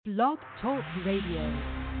Blog Talk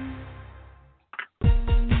Radio.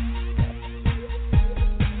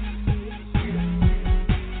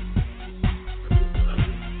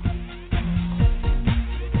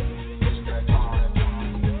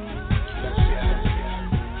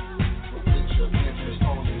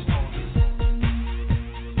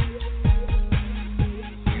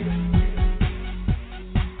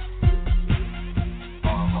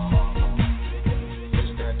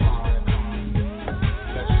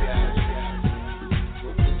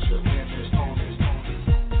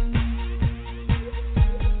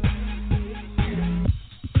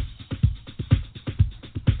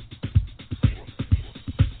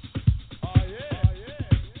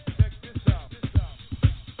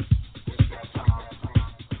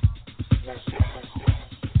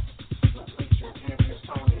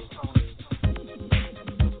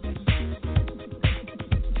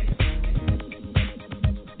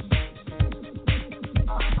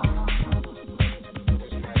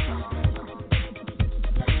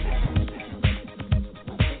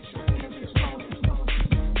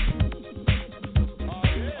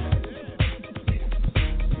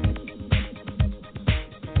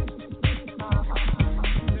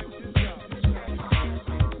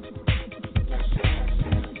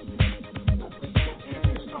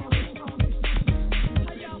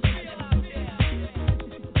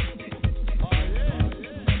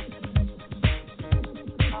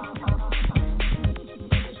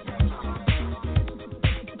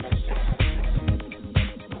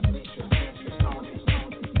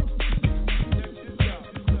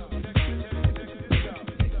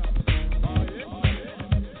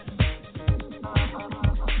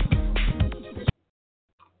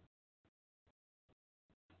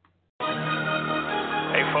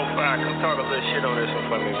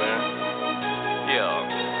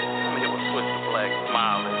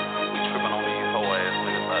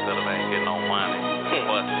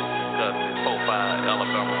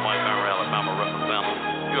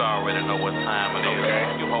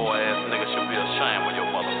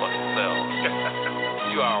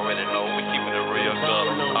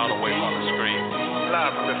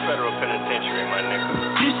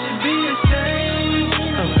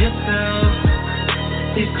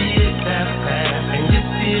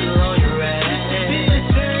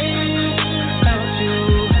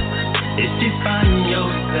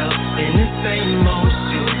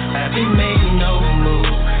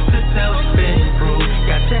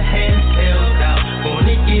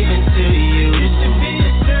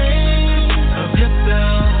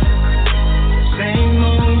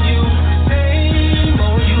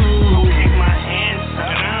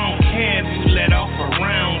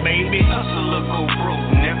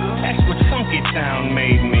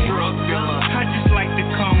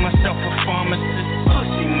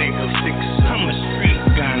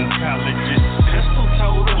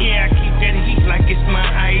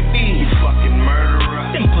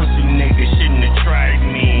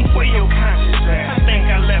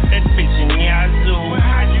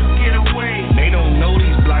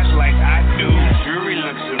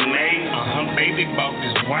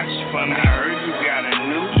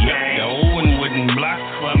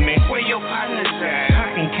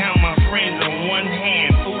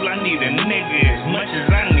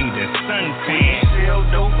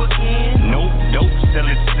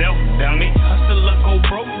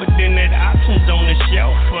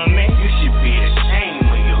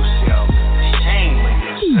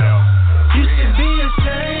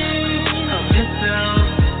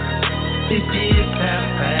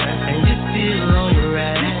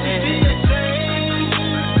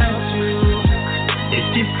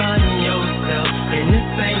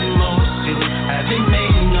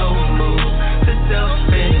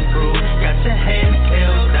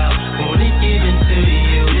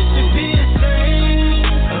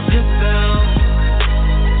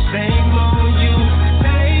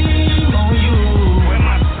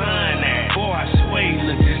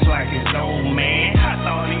 Like his old man, I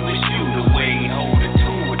thought he was you the way he hold it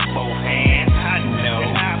to with both hands.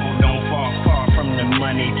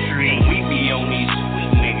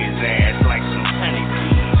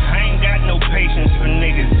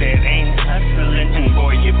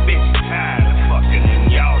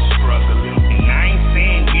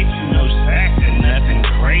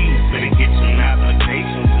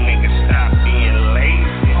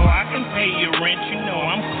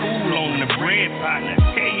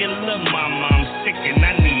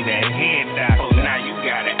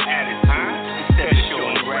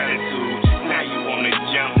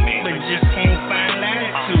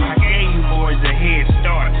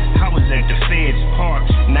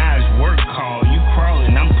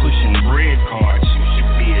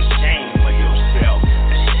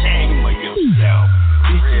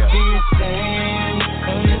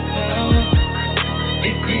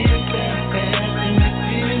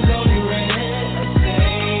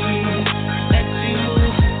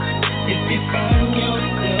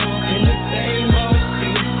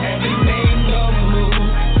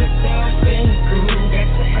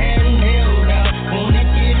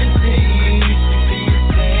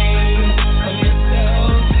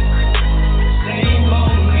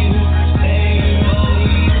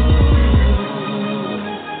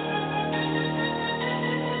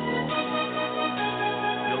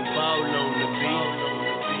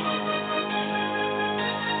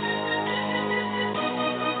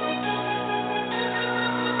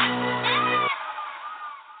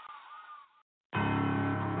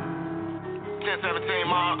 1017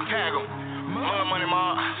 mob, tag them. Mud money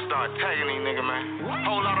mob, start tagging these niggas, man.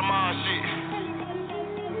 Whole lot of mob shit.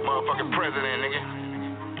 Motherfucking president, nigga.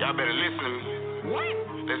 Y'all better listen to me. What?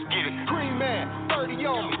 Let's get it. Green man, 30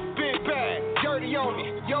 on me, big bag, dirty on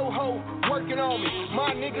me, yo ho, working on me.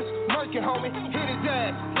 My niggas murking, homie, hit his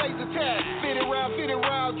ass, laser tag, 50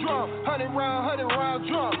 round drum, 100 round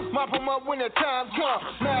drum. Mop him up when the time comes.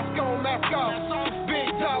 Mask on, mask off. Big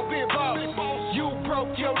dog, big boss. You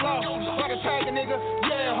broke your loss. Like a tiger, nigga,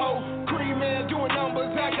 yeah ho. Green man doing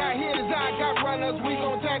numbers. I got hitters, I got runners. We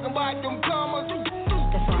gon' tag them by them commas.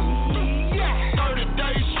 Yeah. 30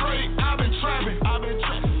 days straight, I've been trapping.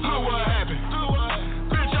 Look what happened.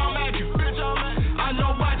 Bitch, I'm acting. I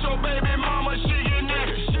know about your baby mama, she get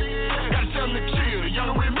naked. Gotta tell them to chill.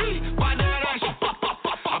 Younger with me, by that action.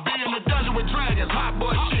 I be in the dungeon with dragons, hot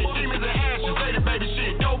boy shit, demons and ashes, lady baby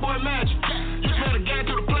shit, dope boy magic. You smell the gas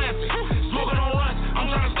through the plastic. Smoking on runs, I'm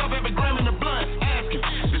trying to stuff every gram in the blunt. Asking,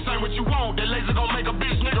 this ain't what you want, that laser gon' make a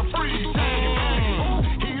bitch nigga freeze.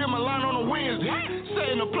 He hit my line on a Wednesday,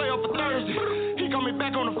 saying to play up for Thursday. He called me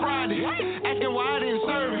back on a Friday, asking why I didn't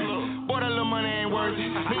serve him. Boy, that little money ain't worth it.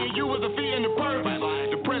 Me and you was a fee and the purpose.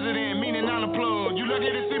 The president, meaning I'm the plug. You lucky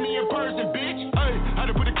to see me in person, bitch. Hey, had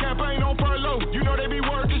to put the campaign on furlough. You know they be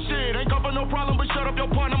working shit. Ain't come for no problem, but shut up your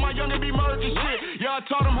partner. My youngin' be murking shit. Yeah, I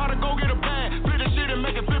taught him how to go get a bag. Flip the shit and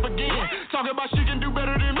make it flip again. Talking about she can do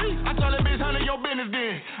better than me. I tell that bitch, handle your business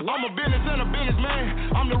then. I'm a business and a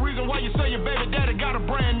businessman. I'm the reason why you say your baby daddy got a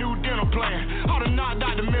brand new dental plan. All the knocked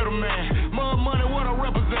out the middleman. Mud money, what I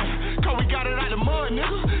represent. Cause we got it out the mud,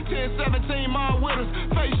 nigga. 1017 mile with us.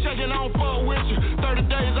 Face shaking, I don't fuck with you. 30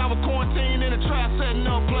 days I was quarantined in the trap setting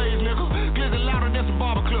up plays, nigga. Glizzy louder than some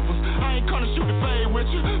barber clippers. I ain't gonna shoot the fade with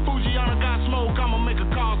you. Fujiana got smoke, I'ma make a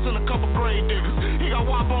call, send a couple grave diggers. He got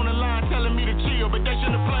WAP on the line telling me to chill, but they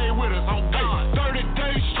shouldn't have played with us. On God. 30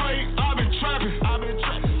 days straight, I've been trapping.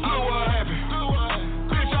 Look what happened.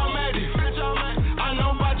 Bitch, I'm at it. I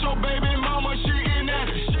know about your baby mama, she getting at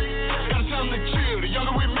it. Gotta tell them to chill. The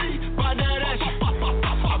younger with me, by that action.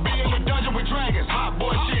 I be in the dungeon with dragons, hot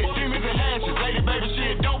boy shit, demons and ashes, lady baby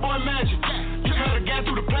shit, dope boy magic. You smell the gas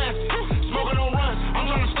through the plastic. Smoking on runs, I'm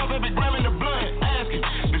trying to stuff every gram in the blood. Asking,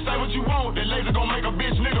 this ain't what you want, that laser gon' make a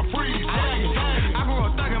bitch nigga freeze. I grew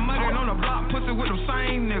up thuggin' muggin' on the block, pussy with them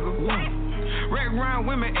same niggas. Wreck round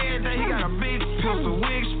women every day, he got a big pistol,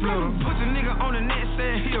 wig splitter. Pussy nigga on the net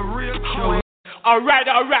said he a real killer. Alright.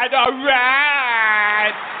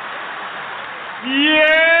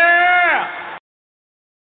 Yeah!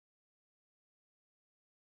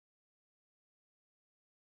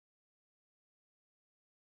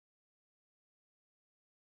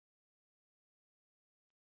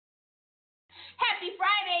 Happy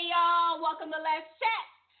Friday, y'all. Welcome to Let's Chat.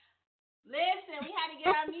 Listen, we had to get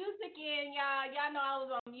our music in, y'all. Y'all know I was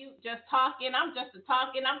on mute just talking. I'm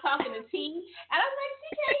talking to T. And I was like, she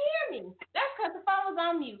can't hear me. That's because the phone was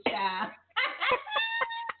on mute, child.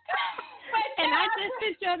 And I just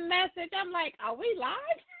sent you a message. I'm like, are we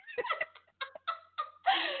live?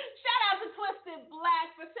 Shout out to Twisted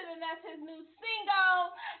Black for sending us his new single.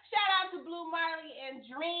 Shout out to Blue Marley and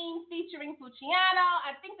Dream featuring Fuciano.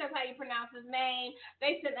 I think that's how you pronounce his name.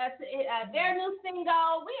 They sent us their new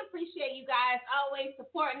single. We appreciate you guys always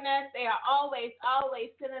supporting us. They are always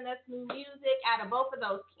sending us new music out of both of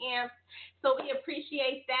those camps. So we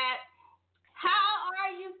appreciate that. How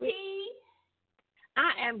are you, P?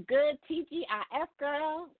 I am good, TGIF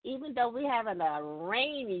girl, even though we're having a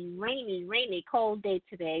rainy, cold day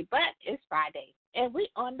today, but it's Friday, and we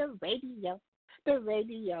on the radio.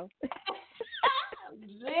 Listen,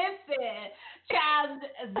 child,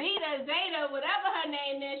 Zeta, whatever her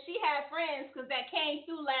name is, she had friends because that came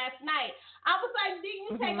through last night. I was like, didn't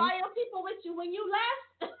you take all your people with you when you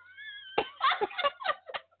left?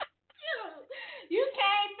 You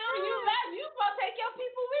came through, you left, you supposed to take your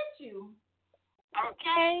people with you.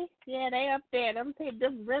 Okay, yeah, they up there. Them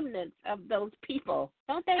remnants of those people.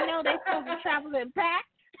 Don't they know they supposed to travel in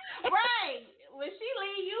packs? Right. When she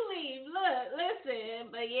leave, you leave. Look,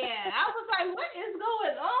 listen. But yeah, I was like, what is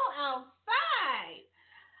going on outside?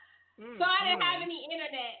 So I didn't have any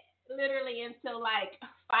internet literally until like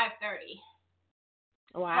 5:30.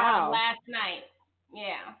 Wow. Last night.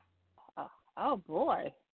 Yeah. Oh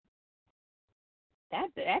boy.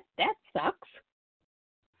 That sucks.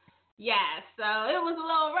 Yeah, so it was a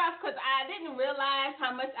little rough because I didn't realize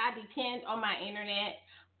how much I depend on my internet,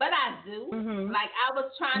 but I do. Like, I was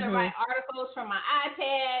trying to write articles from my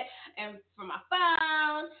iPad and from my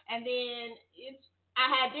phone, and then I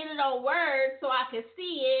had did it on Word so I could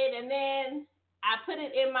see it, and then I put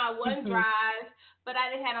it in my OneDrive, but I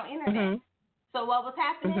didn't have no internet. So what was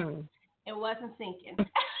happening? It wasn't syncing.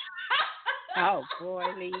 Oh, boy,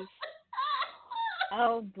 Lee.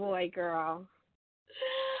 Oh, boy, girl.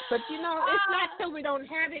 But, it's not till we don't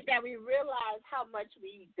have it that we realize how much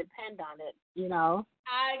we depend on it,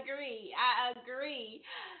 I agree.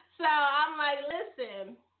 So I'm like,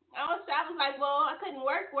 listen, I was like, well, I couldn't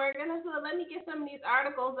work, and I said, let me get some of these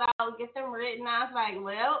articles out, get them written. I was like,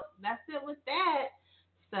 well, that's it with that.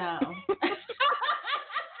 So.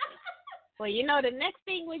 Well, the next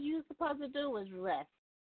thing what you were supposed to do was rest,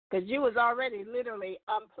 because you was already literally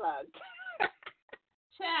unplugged.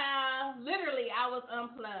 Child, literally, I was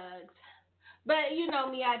unplugged. But you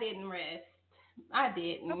know me, I didn't rest. I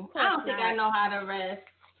didn't. I don't think I know how to rest.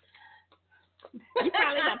 You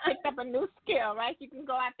probably have picked up a new skill, right? You can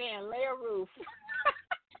go out there and lay a roof.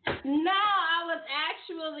 No, I was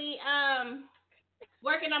actually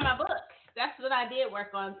working on my book. That's what I did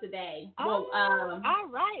work on today. Oh, all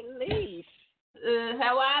right, Leaf.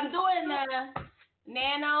 How I'm doing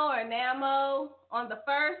Nano or Namo on the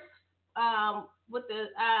first with the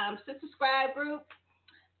Sister Scribe group.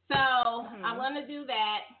 So I'm gonna do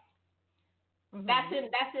that. Mm-hmm. That's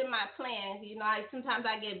in my plans. Sometimes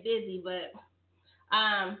I get busy, but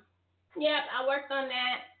I worked on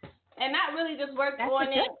that, and not really just worked on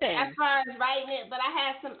it as far as writing it, but I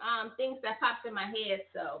had some things that popped in my head,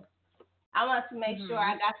 so I wanted to make sure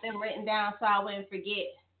I got them written down so I wouldn't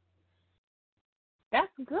forget.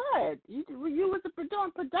 That's good. You was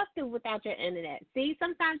doing productive without your internet. See,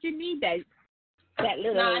 sometimes you need that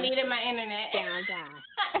little. No, I needed my internet. Down.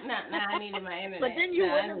 No, I needed my internet. But then you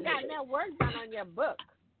wouldn't have gotten that work done on your book,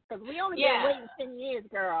 because we only been waiting 10 years,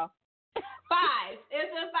 girl. 5.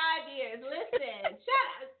 It's been 5 years. Listen,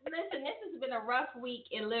 this has been a rough week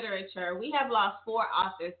in literature. We have lost 4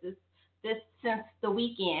 authors this since the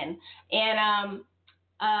weekend, and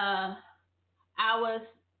I was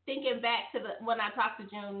thinking back to when I talked to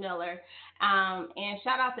June Miller, and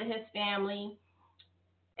shout out to his family.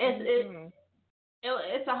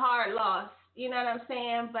 It's a hard loss, you know what I'm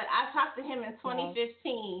saying? But I talked to him in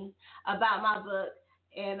 2015 about my book,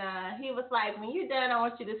 and he was like, "When you're done, I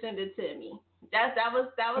want you to send it to me." That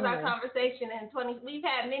was our conversation in 20. We've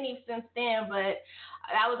had many since then, but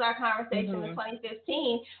that was our conversation in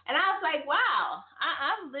 2015. And I was like, "Wow,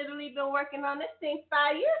 I've literally been working on this thing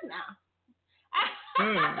 5 years now."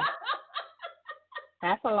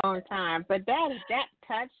 That's a long time, but that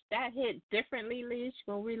hit differently, Leash,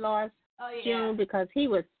 when we lost June, because he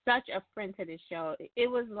was such a friend to the show. It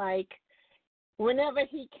was like whenever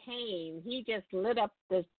he came, he just lit up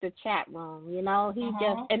the chat room. He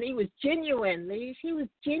just, and he was genuine, Leash. He was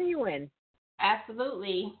genuine.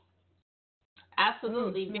 Absolutely,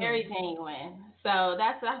 very genuine. So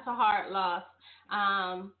that's a hard loss.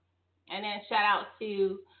 And then shout out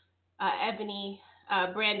to Ebony,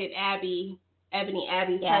 branded Abby's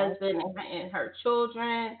husband and her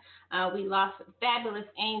children. We lost fabulous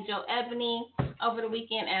angel Ebony over the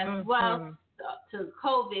weekend as well to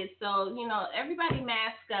COVID. So, everybody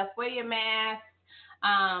mask up, wear your mask,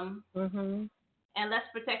 and let's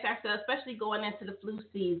protect ourselves, especially going into the flu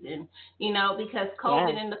season, because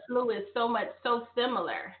COVID and the flu is so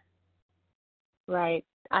similar. Right.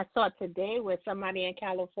 I saw today where somebody in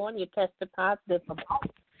California tested positive for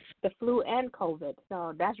both the flu and COVID.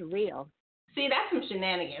 So that's real. See, that's some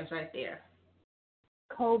shenanigans right there.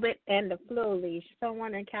 COVID and the flu, Leash.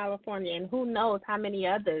 Someone in California, and who knows how many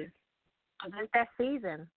others. It's that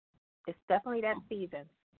season. It's definitely that season.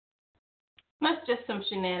 That's just some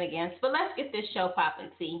shenanigans. But let's get this show popping,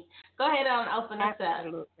 T. Go ahead and open us up.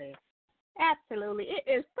 Absolutely. It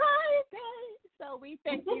is Friday. So we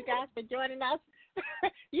thank you guys for joining us.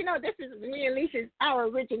 This is me and Lissha's our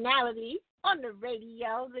originality on the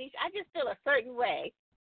radio, Leash. I just feel a certain way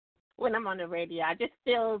when I'm on the radio. I just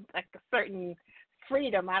feel like a certain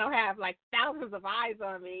freedom. I don't have like thousands of eyes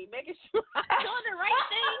on me, making sure I'm doing the right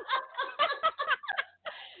thing.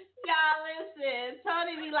 Y'all listen,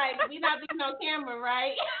 Toni be like, we not being on camera,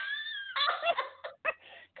 right?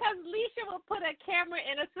 Because Lissha will put a camera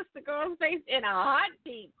in a sister girl's face in a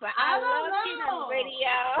heartbeat, but I love being on the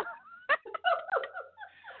radio.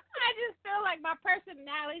 I just feel like my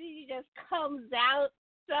personality just comes out.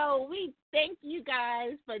 So we thank you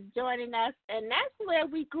guys for joining us, and that's where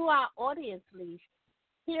we grew our audience, Lissha,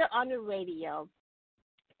 here on the radio.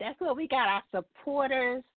 That's where we got our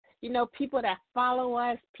supporters, people that follow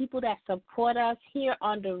us, people that support us here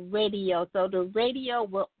on the radio. So the radio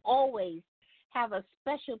will always have a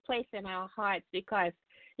special place in our hearts because,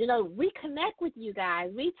 we connect with you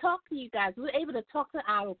guys. We talk to you guys. We're able to talk to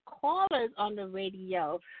our callers on the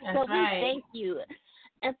radio. That's so right. We thank you.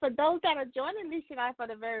 And for those that are joining Lissha and I for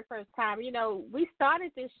the very first time, we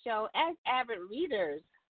started this show as avid readers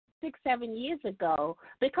 6, 7 years ago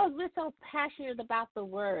because we're so passionate about the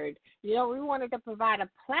word. We wanted to provide a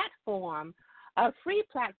platform, a free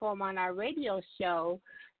platform on our radio show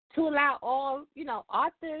to allow all,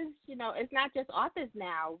 authors, it's not just authors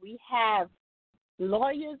now. We have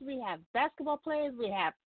lawyers, we have basketball players, we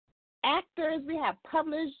have actors, we have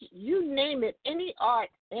publishers, you name it, any art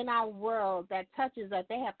in our world that touches us,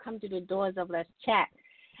 they have come to the doors of Let's Chat.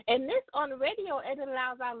 And this on the radio, it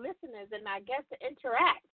allows our listeners and our guests to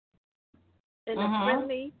interact in a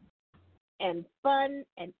friendly and fun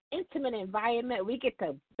and intimate environment. We get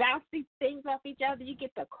to bounce these things off each other. You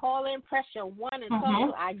get to call in, press your 1 and talk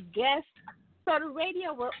to our guests. So the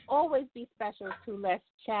radio will always be special to Let's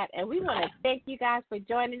Chat. And we want to thank you guys for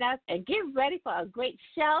joining us and get ready for a great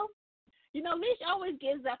show. Lissha always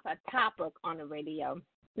gives us a topic on the radio.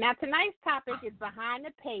 Now, tonight's topic is behind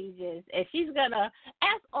the pages, and she's going to,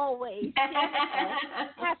 as always,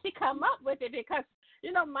 have to come up with it because,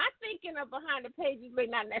 my thinking of behind the pages may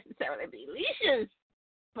not necessarily be Lissha's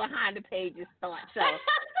behind the pages thought. So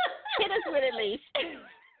hit us with it, Lissha.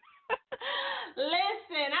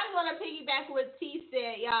 Listen, I'm going to piggyback what T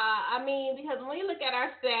said, y'all. I mean, because when we look at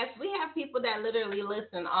our stats, we have people that literally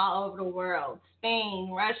listen all over the world. Spain,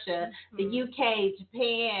 Russia, the UK,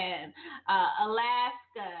 Japan,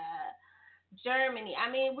 Alaska, Germany. I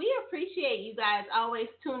mean, we appreciate you guys always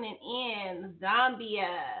tuning in. Zambia,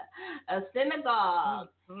 Senegal,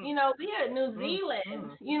 we are New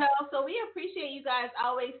Zealand, so we appreciate you guys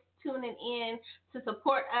always tuning in to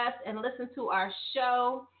support us and listen to our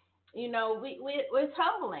show. It's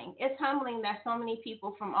humbling. It's humbling that so many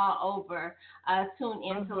people from all over tune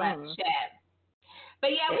in to Let's Chat.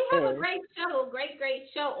 But yeah, we have a great show, great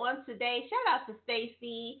show on today. Shout out to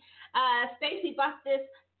Stacy. Stacy brought this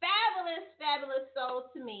fabulous soul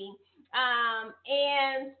to me.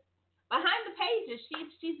 And behind the pages,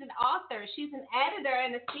 she's an author, she's an editor,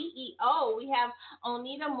 and a CEO. We have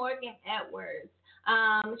Onita Morgan Edwards.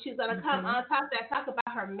 She's gonna come on talk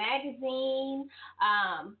about her magazine.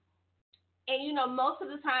 And most of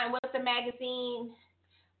the time with the magazine,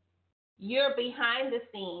 you're behind the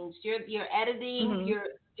scenes. You're editing.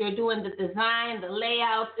 You're doing the design, the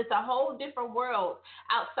layouts. It's a whole different world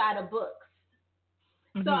outside of books.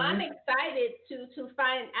 So I'm excited to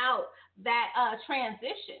find out that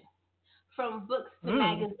transition from books to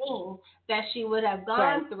magazine that she would have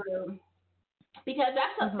gone through, because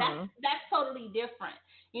that's totally different.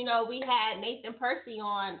 We had Nathan Percy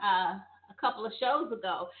on a couple of shows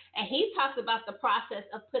ago, and he talked about the process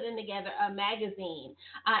of putting together a magazine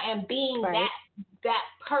and being that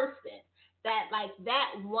person,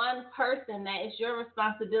 that one person that is your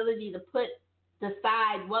responsibility to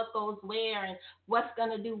decide what goes where and what's going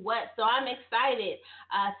to do what. So I'm excited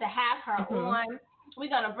to have her on. We're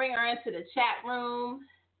going to bring her into the chat room.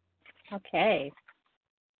 Okay.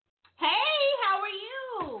 Hey, how are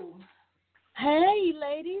you? Hey,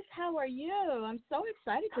 ladies, how are you? I'm so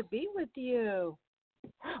excited to be with you.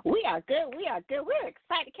 We are good. We're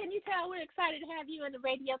excited. Can you tell we're excited to have you on the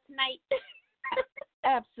radio tonight?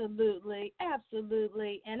 Absolutely.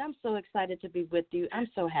 And I'm so excited to be with you. I'm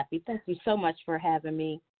so happy. Thank you so much for having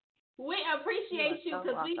me. We appreciate you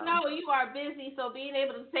because we know you are busy, so being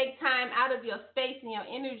able to take time out of your space and your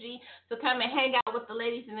energy to come and hang out with the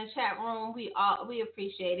ladies in the chat room, we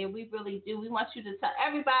appreciate it. We really do. We want you to tell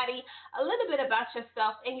everybody a little bit about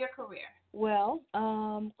yourself and your career. Well,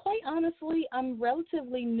 quite honestly, I'm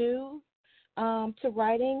relatively new to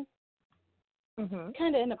writing,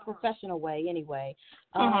 kind of in a professional way anyway.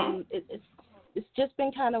 It's just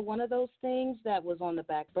been kind of one of those things that was on the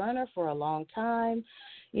back burner for a long time.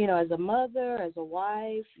 As a mother, as a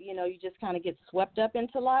wife, you just kind of get swept up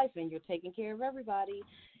into life and you're taking care of everybody.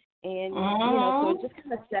 And, so it just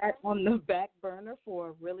kind of sat on the back burner for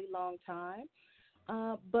a really long time.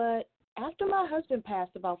 But after my husband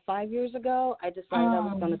passed about 5 years ago, I decided I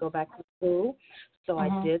was going to go back to school. So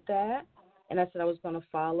I did that. And I said I was going to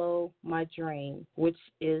follow my dream, which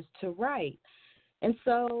is to write. And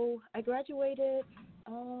so I graduated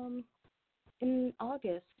in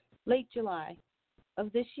August, late July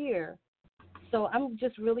of this year. So I'm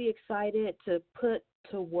just really excited to put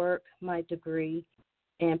to work my degree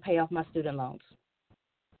and pay off my student loans.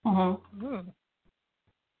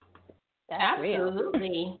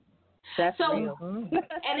 Absolutely. That's so real. And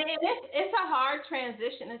it's a hard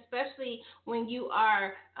transition, especially when you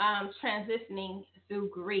are transitioning through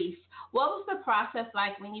grief. What was the process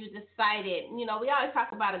like when you decided, we always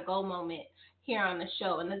talk about a go moment here on the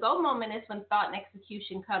show, and the go moment is when thought and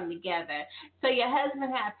execution come together. So your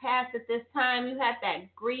husband had passed at this time, you had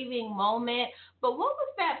that grieving moment, but what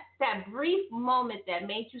was that brief moment that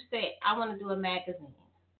made you say, I want to do a magazine?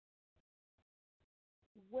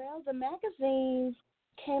 Well, the magazine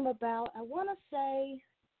came about, I want to say,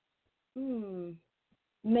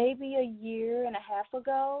 maybe a year and a half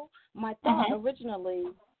ago. My thought originally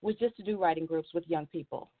was just to do writing groups with young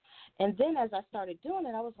people. And then as I started doing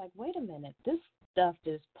it, I was like, wait a minute, this stuff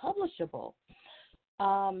is publishable.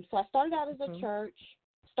 So I started out as a church,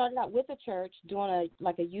 started out with a church doing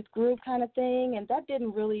a youth group kind of thing, and that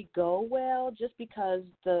didn't really go well just because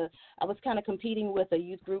I was kind of competing with a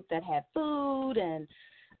youth group that had food and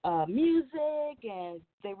music, and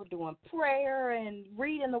they were doing prayer and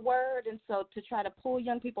reading the word, and so to try to pull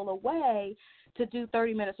young people away to do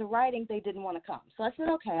 30 minutes of writing, they didn't want to come. So I said,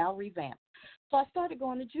 okay, I'll revamp. So I started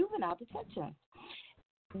going to juvenile detention,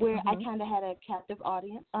 where I kind of had a captive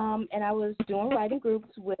audience, and I was doing writing groups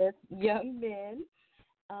with young men,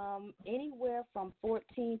 anywhere from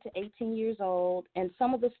 14 to 18 years old, and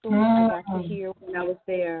some of the stories I got to hear when I was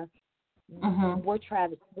there were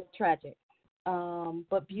tragic,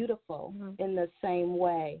 but beautiful in the same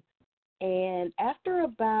way. And after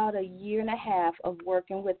about a year and a half of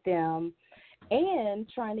working with them and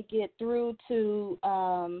trying to get through to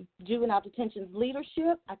juvenile detention's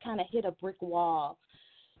leadership, I kind of hit a brick wall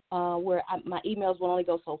where my emails would only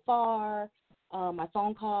go so far, my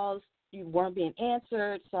phone calls weren't being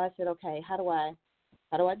answered. So I said, okay, how do I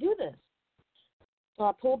do this? So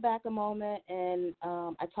I pulled back a moment, and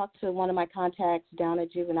I talked to one of my contacts down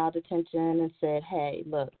at juvenile detention and said, hey,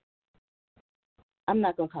 look, I'm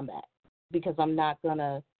not going to come back because I'm not going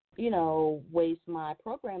to, waste my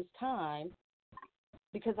program's time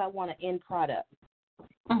because I want an end product.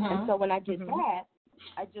 And so when I did that,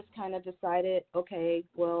 I just kind of decided, okay,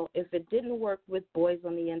 well, if it didn't work with boys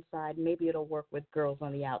on the inside, maybe it'll work with girls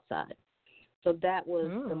on the outside. So that was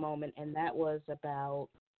the moment, and that was about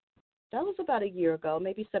a year ago,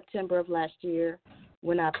 maybe September of last year,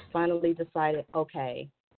 when I finally decided, okay,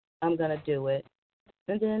 I'm going to do it.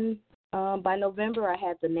 And then by November, I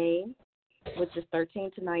had the name, which is 13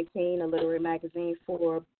 to 19, a literary magazine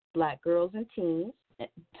for Black girls and teens,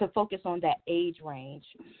 to focus on that age range.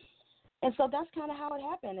 And so that's kind of how it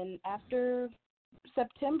happened. And after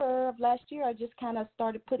September of last year, I just kind of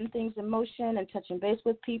started putting things in motion and touching base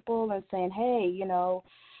with people and saying, hey,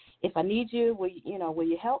 if I need you, will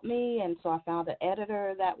you help me? And so I found an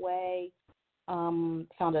editor that way, found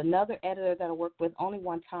another editor that I worked with only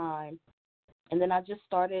one time. And then I just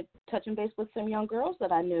started touching base with some young girls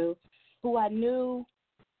that I knew, who I knew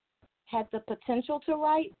had the potential to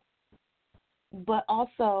write, but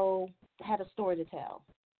also had a story to tell.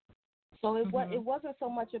 So it wasn't so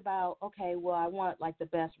much about, okay, well, I want like the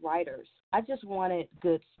best writers. I just wanted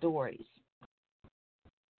good stories.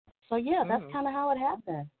 So, yeah, that's kind of how it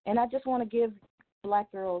happened. And I just want to give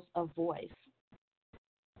Black girls a voice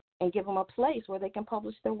and give them a place where they can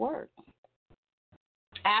publish their work.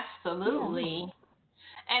 Absolutely.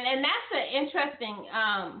 Yeah. And that's an interesting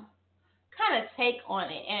kind of take on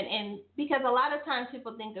it. And because a lot of times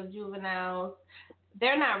people think of juveniles,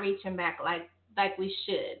 they're not reaching back like we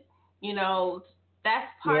should.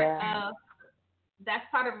 That's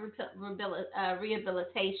part of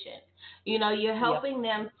rehabilitation. You're helping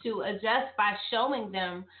them to adjust by showing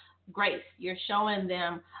them grace. You're showing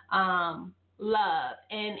them love,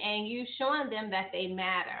 and you showing them that they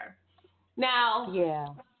matter. Now,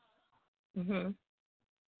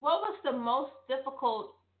 what was the most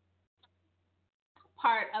difficult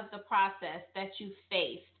part of the process that you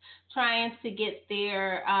faced trying to get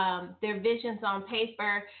their visions on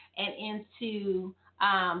paper and into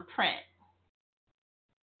print?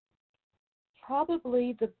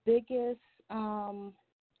 Probably the biggest,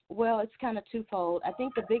 well, it's kind of twofold. I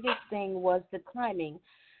think the biggest thing was the timing.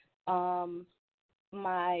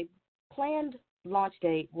 My planned launch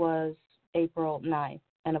date was April 9th,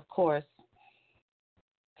 and of course,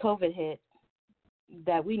 COVID hit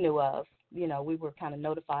that we knew of. We were kind of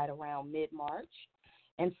notified around mid-March,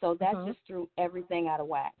 and so that just threw everything out of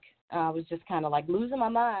whack. I was just kind of like losing my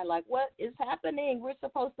mind, like, what is happening? We're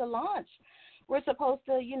supposed to launch. We're supposed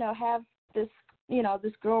to, have this,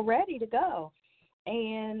 this girl ready to go.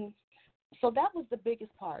 And so that was the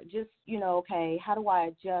biggest part, just, okay, how do I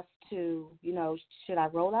adjust to, should I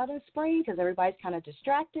roll out in spring? Because everybody's kind of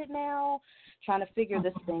distracted now, trying to figure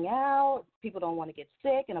this thing out. People don't want to get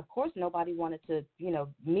sick. And, of course, nobody wanted to,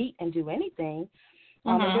 meet and do anything.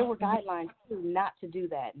 And there were guidelines, too, not to do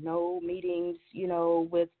that. No meetings,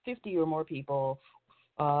 with 50 or more people,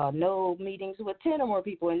 no meetings with 10 or more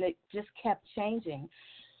people, and it just kept changing.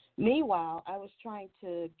 Meanwhile, I was trying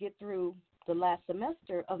to get through the last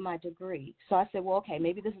semester of my degree. So I said, well, okay,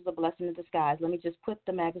 maybe this is a blessing in disguise. Let me just put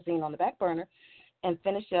the magazine on the back burner and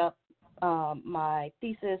finish up my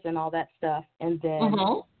thesis and all that stuff. And then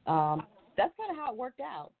that's kind of how it worked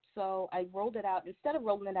out. So I rolled it out. Instead of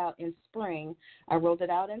rolling it out in spring, I rolled it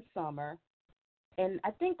out in summer. And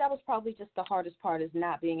I think that was probably just the hardest part, is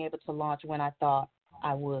not being able to launch when I thought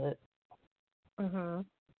I would. Mhm.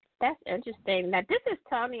 That's interesting. Now, this is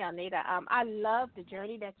Toni, Onita. I love the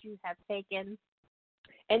journey that you have taken,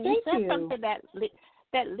 and you said something that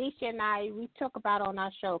Lissha and we talk about on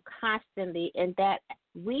our show constantly, and that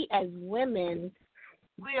we as women,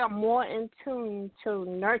 we are more in tune to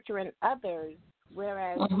nurturing others,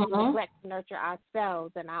 whereas we neglect to nurture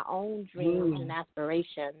ourselves and our own dreams and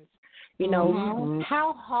aspirations. You know,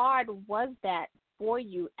 how hard was that for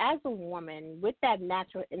you as a woman with that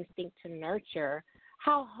natural instinct to nurture?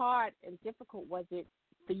 How hard and difficult was it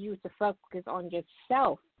for you to focus on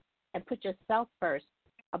yourself and put yourself first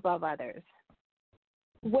above others?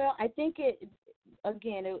 Well, I think I'm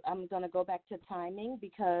going to go back to timing,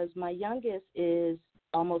 because my youngest is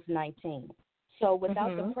almost 19. So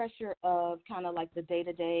without the pressure of kind of like the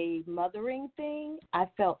day-to-day mothering thing, I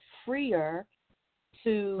felt freer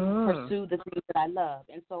to pursue the things that I love.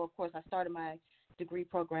 And so, of course, I started my degree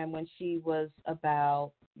program when she was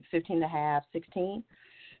about 15 and a half, 16.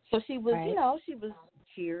 So she was, she was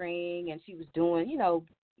cheering, and she was doing,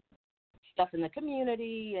 stuff in the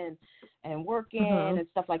community and working and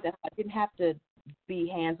stuff like that. I didn't have to be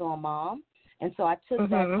hands-on mom. And so I took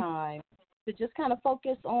that time to just kind of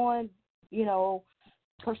focus on,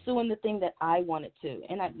 pursuing the thing that I wanted to.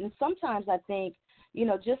 And sometimes I think,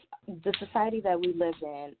 just the society that we live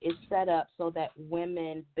in is set up so that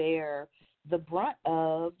women bear the brunt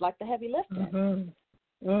of, like, the heavy lifting.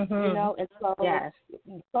 And so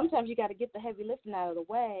sometimes you got to get the heavy lifting out of the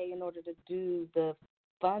way in order to do the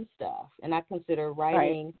fun stuff. And I consider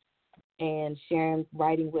writing and sharing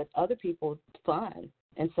writing with other people fun.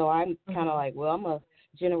 And so I'm kind of like, well, I'm a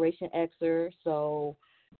Generation Xer, so,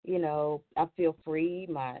 I feel free.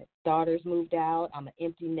 My daughter's moved out. I'm an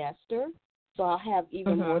empty nester. So I'll have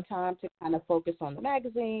even more time to kind of focus on the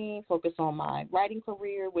magazine, focus on my writing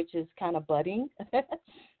career, which is kind of budding. But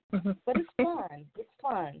it's fun. It's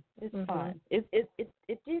fun. It's fun. It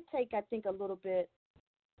did take, I think, a little bit.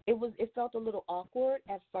 It felt a little awkward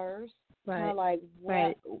at first. Kind of like,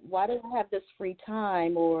 why do I have this free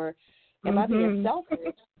time, or am I being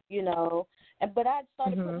selfish? But I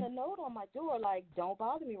started putting a note on my door, like, don't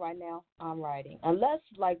bother me right now. I'm writing, unless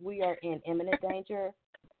like we are in imminent danger.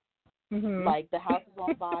 Like the house is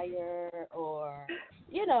on fire, or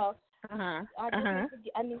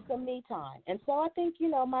I need some me time. And so I think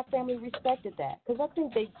my family respected that, because I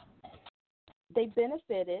think they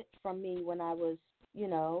benefited from me when I was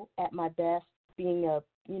at my best, being a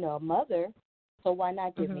mother. So why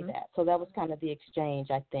not give me that? So that was kind of the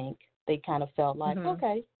exchange. I think they kind of felt like,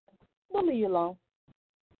 okay, we'll leave you alone.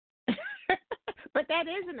 But that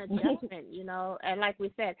is an adjustment, and like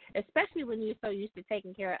we said, especially when you're so used to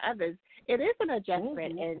taking care of others, it is an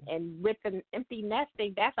adjustment. And with an empty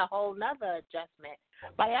nesting, that's a whole nother adjustment.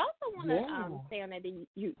 But I also want to say on that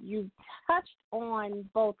you touched on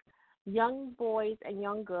both young boys and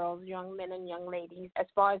young girls, young men and young ladies, as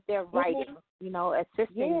far as their writing,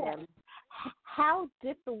 assisting them. How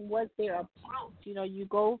different was their approach? You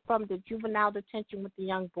go from the juvenile detention with the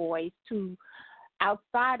young boys to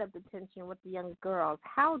outside of detention with the young girls.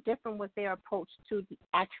 How different was their approach to the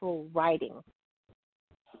actual writing?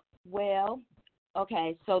 Well,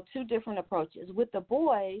 okay, so two different approaches. With the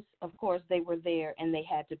boys, of course, they were there and they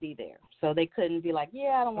had to be there. So they couldn't be like,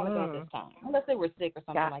 I don't want to go this time, unless they were sick or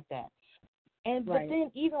something like that. And but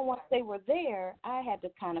then even once they were there, I had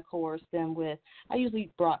to kind of coerce them with, I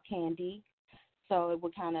usually brought candy. So it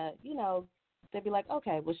would kind of, they'd be like,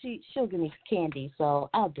 okay, well, she'll give me candy,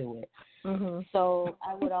 so I'll do it. So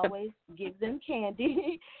I would always give them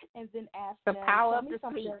candy and then ask them. The power of the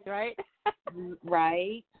sweets, right?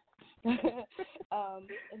 Right. And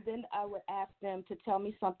then I would ask them to tell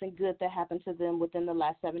me something good that happened to them within the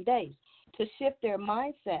last 7 days, to shift their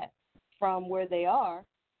mindset from where they are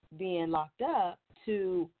being locked up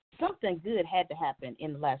to something good had to happen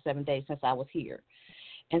in the last 7 days since I was here.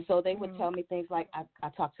 And so they would tell me things like, I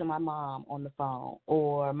talked to my mom on the phone,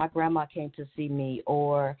 or my grandma came to see me,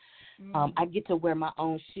 or I get to wear my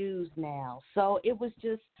own shoes now. So it was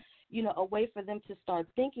just, a way for them to start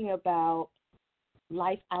thinking about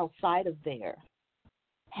life outside of there,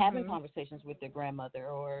 having conversations with their grandmother,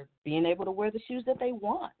 or being able to wear the shoes that they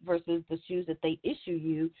want versus the shoes that they issue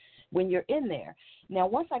you when you're in there. Now,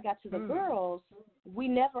 once I got to the girls, we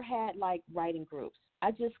never had, like, writing groups. I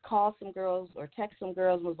just called some girls or text some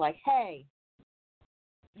girls and was like, hey,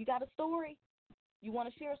 you got a story? You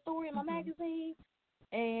want to share a story in my magazine?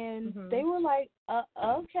 And they were like,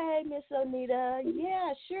 okay, Miss Onita,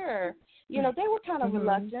 yeah, sure. They were kind of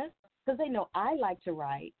reluctant. because they know I like to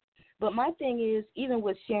write. But my thing is, even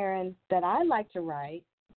with sharing that I like to write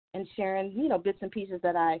and sharing, bits and pieces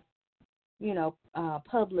that I,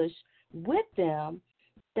 publish with them,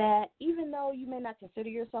 that even though you may not consider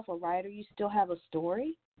yourself a writer, you still have a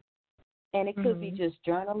story. And it could be just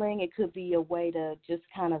journaling. It could be a way to just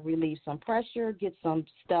kind of relieve some pressure, get some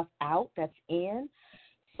stuff out that's in.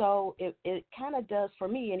 So it kind of does, for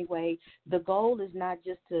me anyway, the goal is not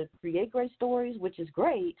just to create great stories, which is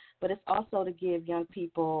great, but it's also to give young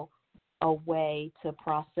people a way to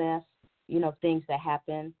process, things that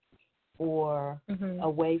happen, or a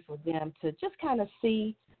way for them to just kind of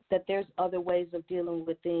see that there's other ways of dealing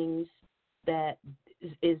with things that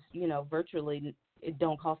is virtually, it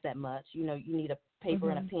don't cost that much. You need a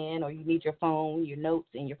paper and a pen, or you need your phone, your notes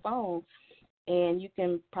in your phone, and you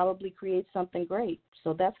can probably create something great.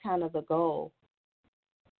 So that's kind of the goal.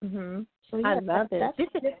 So, yeah, I love it.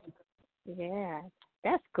 Yeah,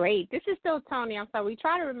 that's great. This is still Toni. I'm sorry. We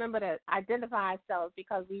try to remember to identify ourselves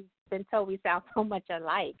because we've been told we sound so much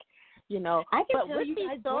alike. I can but tell you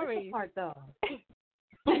guys' stories voices apart, though.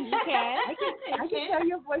 You can? I can tell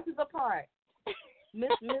your voices apart.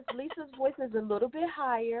 Miss Lissa's voice is a little bit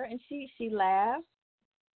higher, and she laughs.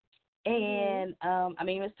 And,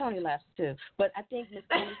 Miss Toni laughs, too. But I think Miss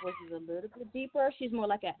Toni's voice is a little bit deeper. She's more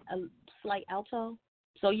like a slight alto.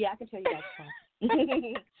 So, yeah, I can tell you guys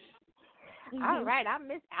apart. All right, I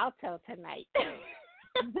miss alto tonight.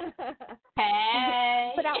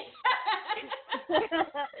 Hey.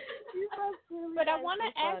 But I want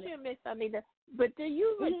to ask you, Miss Onita. But do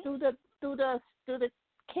the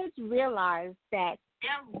kids realize that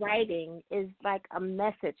their writing is like a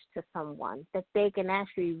message to someone, that they can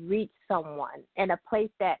actually reach someone in a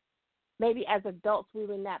place that maybe as adults we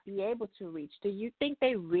would not be able to reach? Do you think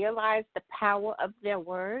they realize the power of their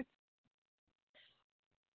words?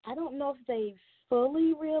 I don't know if they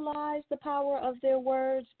fully realize the power of their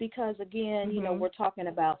words because, again, we're talking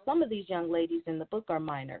about some of these young ladies in the book are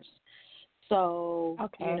minors. So,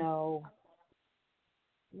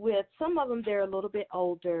 with some of them, they're a little bit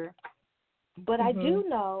older. But I do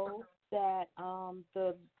know that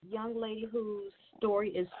the young lady whose story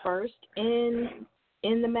is first in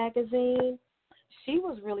the magazine, she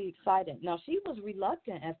was really excited. Now, she was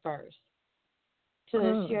reluctant at first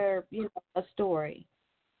to share, a story.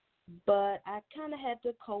 But I kind of had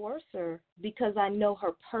to coerce her because I know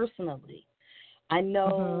her personally. I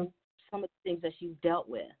know some of the things that she's dealt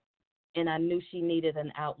with, and I knew she needed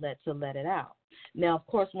an outlet to let it out. Now, of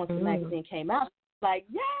course, once the magazine came out, like,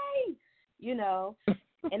 yay,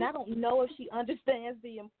 and I don't know if she understands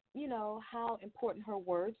how important her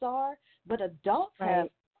words are, but adults have,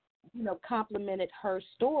 complimented her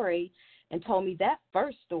story and told me that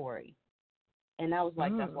first story. And I was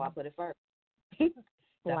like, that's why I put it first. That's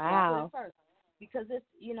why I put it first. Because it's,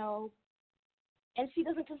 and she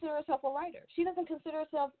doesn't consider herself a writer. She doesn't consider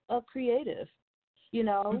herself a creative,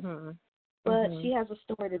 but she has a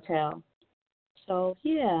story to tell. So,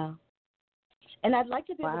 yeah. And I'd like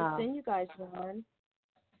to be able to send you guys one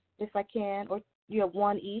if I can, or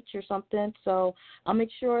one each or something. So I'll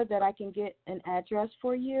make sure that I can get an address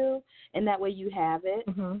for you, and that way you have it,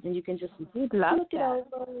 and you can just look it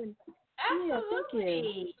over. And,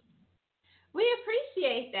 absolutely.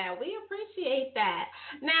 Yeah, we appreciate that.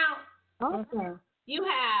 Now, you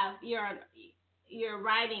have your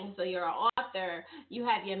writing, so you're an author. You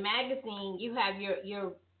have your magazine. You have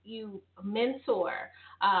you mentor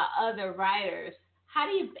other writers.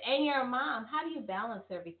 And you're a mom. How do you balance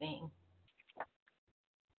everything?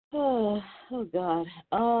 Oh God.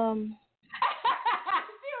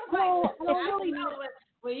 Well, I don't really know.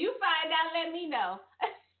 When you find out, let me know.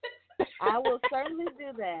 I will certainly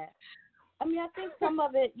do that. I think some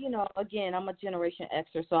of it, again, I'm a Generation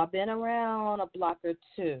Xer, so I've been around a block or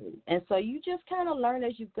two. And so you just kind of learn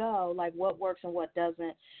as you go, like what works and what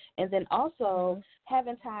doesn't. And then also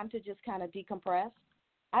having time to just kind of decompress.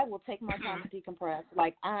 I will take my time to decompress.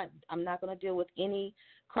 Like, I'm not going to deal with any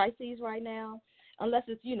crises right now, unless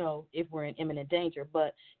it's, if we're in imminent danger.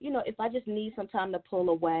 But, if I just need some time to pull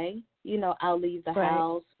away, I'll leave the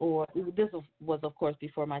house. Or this was, of course,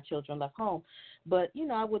 before my children left home. But,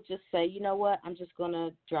 I would just say, you know what, I'm just going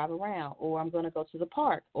to drive around, or I'm going to go to the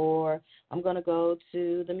park, or I'm going to go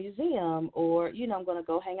to the museum, or, I'm going to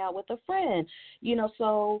go hang out with a friend.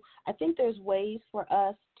 So I think there's ways for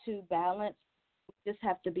us to balance. We just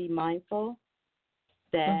have to be mindful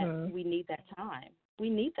that we need that time. We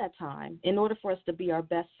need that time. In order for us to be our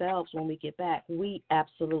best selves when we get back, we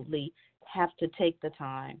absolutely have to take the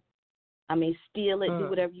time. Steal it, do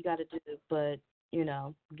whatever you got to do, but,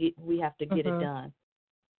 we have to get it done.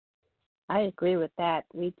 I agree with that.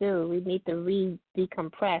 We do. We need to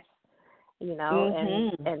decompress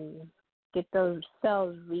and get those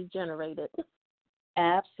cells regenerated.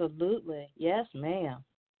 Absolutely. Yes, ma'am.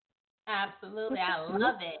 Absolutely. I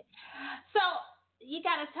love it. So you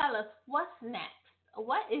got to tell us what's next.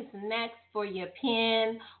 What is next for your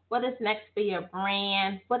pen? What is next for your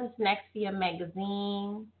brand? What is next for your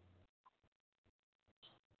magazine?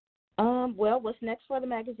 Well, what's next for the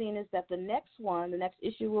magazine is that the next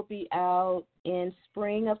issue will be out in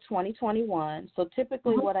spring of 2021. So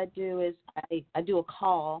typically what I do is I do a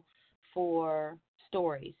call for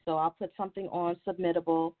stories. So I'll put something on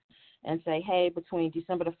Submittable and say, hey, between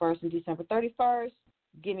December the 1st and December 31st,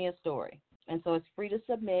 give me a story. And so it's free to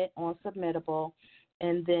submit on Submittable.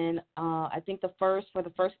 And then I think for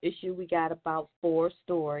the first issue, we got about 4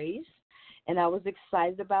 stories. And I was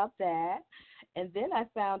excited about that. And then I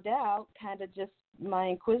found out, kind of just my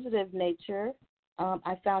inquisitive nature,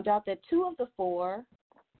 I found out that 2 of the 4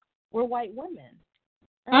 were white women.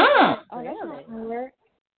 Like, oh, that's not going to work.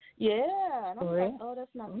 Yeah. And I was like, oh,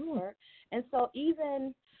 that's not going to work. And so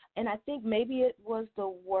and I think maybe it was the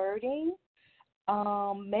wording.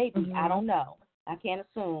 Maybe. I don't know. I can't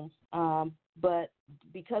assume. But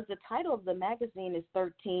because the title of the magazine is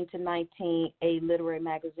 13 to 19, a literary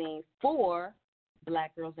magazine for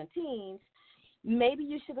Black girls and teens, maybe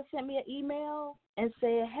you should have sent me an email and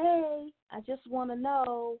said, hey, I just want to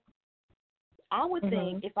know. I would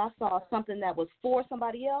think if I saw something that was for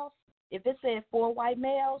somebody else, if it said for white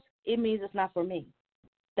males, it means it's not for me.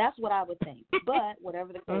 That's what I would think. But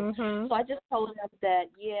whatever the case. So I just told them that,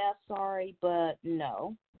 yeah, sorry, but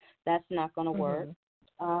no, that's not going to work.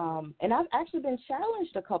 And I've actually been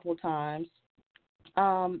challenged a couple of times.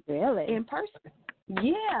 Really? In person.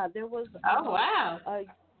 Yeah, there was. Oh, wow.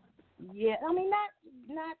 Yeah, I mean,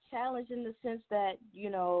 not challenged in the sense that,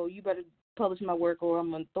 you better publish my work or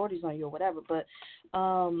I'm on authorities on you or whatever. But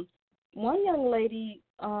one young lady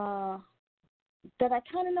that I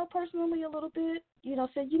kind of know personally a little bit,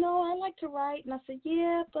 said, I like to write. And I said,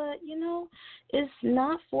 yeah, but, it's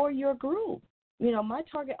not for your group. My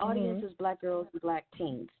target audience is Black girls and Black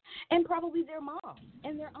teens and probably their moms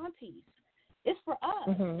and their aunties. It's for us.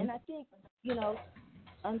 And I think,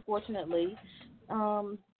 unfortunately,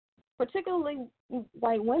 particularly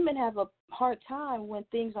white women have a hard time when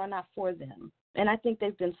things are not for them. And I think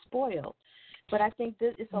they've been spoiled. But I think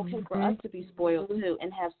that it's okay for us to be spoiled, too,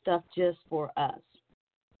 and have stuff just for us.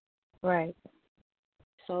 Right.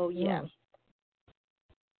 So, yeah.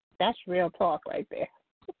 That's real talk right there.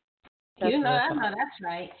 I know that's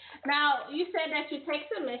right. Now, you said that you take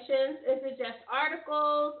submissions. Is it just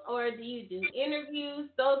articles or do you do interviews?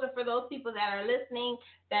 Those are for those people that are listening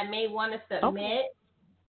that may want to submit. Okay.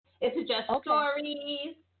 Is it just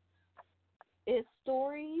stories? It's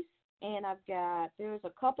stories, and there's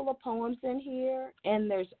a couple of poems in here, and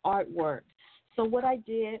there's artwork. So what I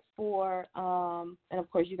did for, and of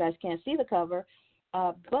course you guys can't see the cover,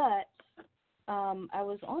 but I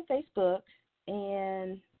was on Facebook,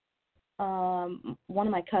 and one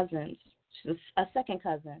of my cousins, she's a second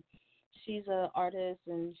cousin, she's an artist,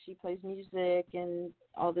 and she plays music and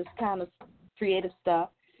all this kind of creative stuff,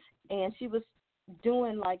 and she was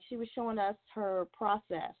showing us her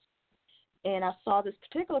process. And I saw this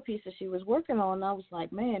particular piece that she was working on, and I was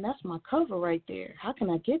like, man, that's my cover right there. How can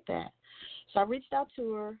I get that? So I reached out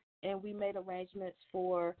to her, and we made arrangements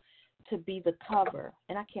to be the cover.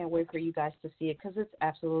 And I can't wait for you guys to see it because it's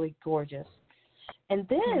absolutely gorgeous. And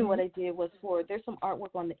then what I did was there's some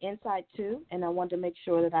artwork on the inside, too, and I wanted to make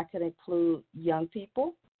sure that I could include young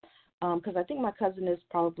people because I think my cousin is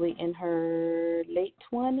probably in her late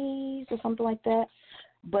 20s or something like that.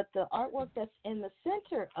 But the artwork that's in the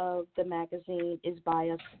center of the magazine is by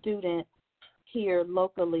a student here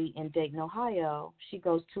locally in Dayton, Ohio. She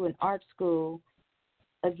goes to an art school,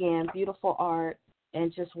 again, beautiful art,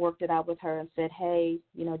 and just worked it out with her and said, hey,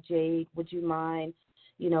 Jade, would you mind,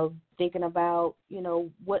 thinking about,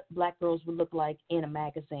 what Black girls would look like in a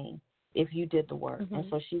magazine if you did the work. And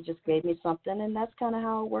so she just gave me something, and that's kind of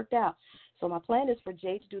how it worked out. So my plan is for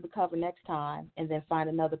Jade to do the cover next time and then find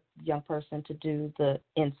another young person to do the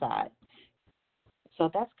inside. So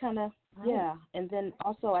that's kind of, yeah. And then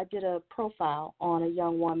also I did a profile on a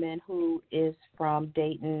young woman who is from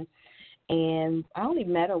Dayton, and I only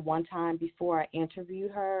met her one time before I interviewed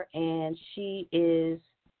her, and she is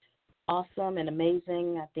awesome and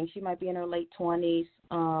amazing. I think she might be in her late 20s.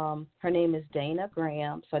 Her name is Dana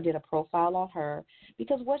Graham, so I did a profile on her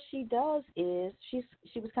because what she does is she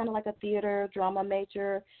was kind of like a theater drama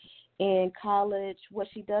major in college. What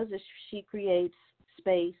she does is she creates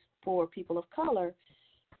space for people of color,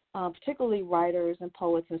 particularly writers and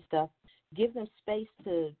poets and stuff, give them space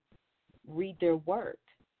to read their work.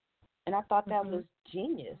 And I thought that was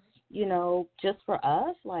genius. just for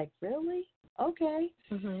us? Like, really? Okay.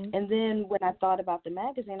 Mm-hmm. And then when I thought about the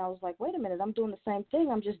magazine, I was like, wait a minute, I'm doing the same thing.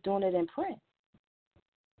 I'm just doing it in print.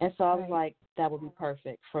 And so I was like, that would be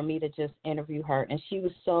perfect for me to just interview her. And she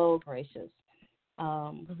was so gracious.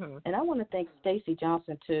 And I want to thank Stacey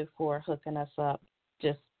Johnson, too, for hooking us up.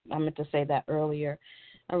 I meant to say that earlier.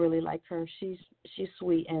 I really like her. She's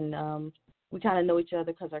sweet, and we kind of know each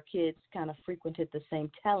other because our kids kind of frequented the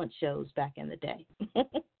same talent shows back in the day.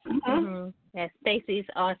 Yeah, Stacey's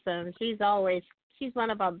awesome. She's one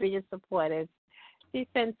of our biggest supporters. She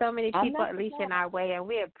sends so many people, at least in our way, and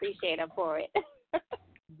we appreciate her for it.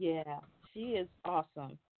 Yeah, she is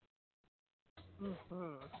awesome.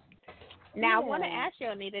 Now, I want to ask you,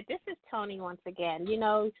 Onita, this is Toni once again.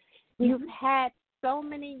 You've had so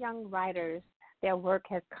many young writers, their work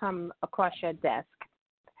has come across your desk.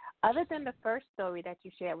 Other than the first story that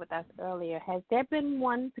you shared with us earlier, has there been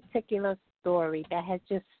one particular story that has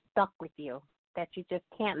just stuck with you, that you just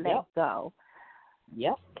can't let go?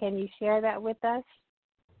 Yep. Can you share that with us?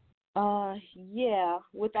 Yeah,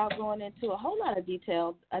 without going into a whole lot of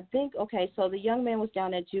detail, I think, so the young man was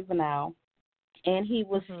down at juvenile, and he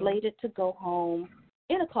was slated to go home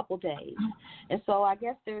in a couple days. And so I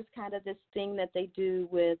guess there's kind of this thing that they do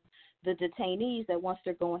with the detainees that once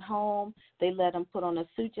they're going home, they let them put on a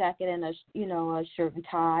suit jacket and a shirt and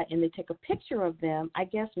tie, and they take a picture of them, I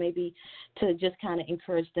guess maybe to just kind of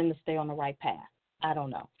encourage them to stay on the right path. I don't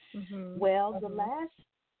know. Well,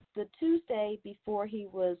 the Tuesday before he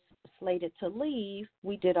was slated to leave,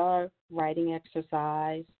 we did our writing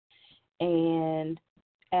exercise, and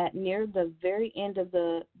at near the very end of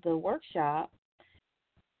the workshop,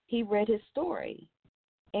 he read his story.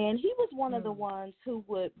 And he was one of the ones who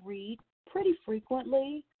would read pretty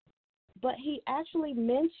frequently, but he actually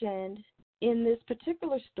mentioned in this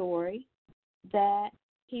particular story that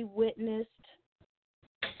he witnessed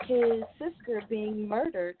his sister being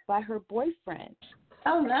murdered by her boyfriend.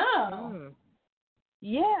 Oh, no.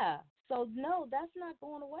 Yeah. So, no, that's not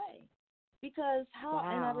going away. Because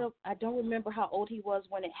and I don't remember how old he was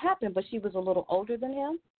when it happened, but she was a little older than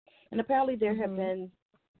him. And apparently there had been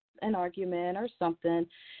an argument or something,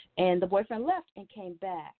 and the boyfriend left and came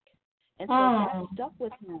back. And so that stuck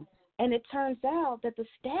with him. And it turns out that the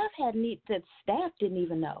staff didn't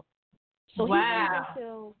even know. So he waited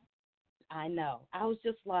until, I know. I was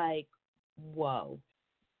just like, whoa.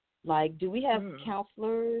 Like, do we have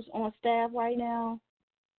counselors on staff right now?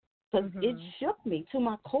 Because it shook me to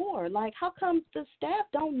my core. Like, how come the staff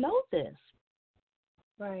don't know this?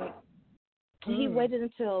 Right. And he waited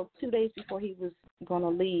until 2 days before he was going to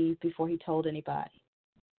leave before he told anybody.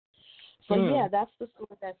 So, yeah, that's the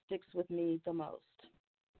story that sticks with me the most.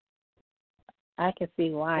 I can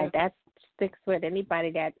see why. That sticks with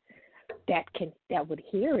anybody that would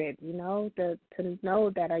hear it, to know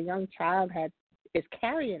that a young child is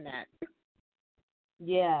carrying that.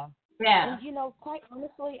 Yeah. Yeah. And, quite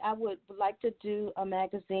honestly, I would like to do a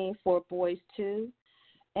magazine for boys, too.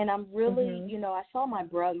 And I'm really, I saw my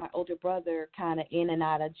older brother kind of in and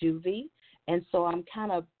out of juvie. And so I'm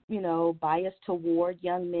kind of, biased toward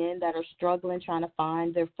young men that are struggling, trying to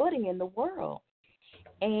find their footing in the world.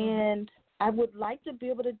 And I would like to be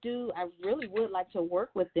able to I really would like to work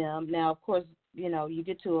with them. Now, of course, you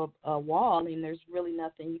get to a wall and there's really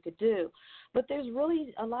nothing you could do. But there's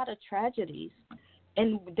really a lot of tragedies.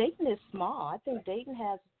 And Dayton is small. I think Dayton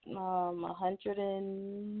has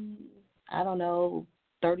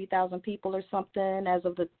 30,000 people or something as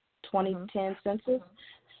of the 2010 census.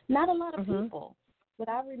 Not a lot of people. But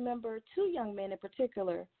I remember two young men in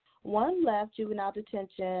particular. One left juvenile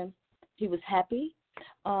detention. He was happy.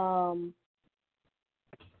 And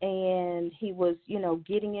he was,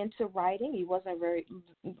 getting into writing. He wasn't very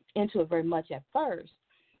into it very much at first.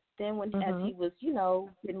 Then as he was,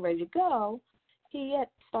 getting ready to go, he had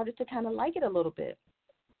started to kind of like it a little bit.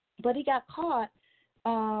 But he got caught.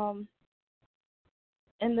 And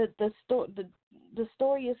the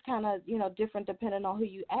story is kind of, different depending on who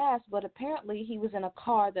you ask, but apparently he was in a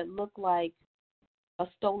car that looked like a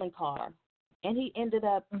stolen car. And he ended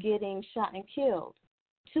up getting shot and killed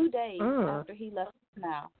 2 days after he left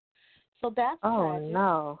now. So that's tragic,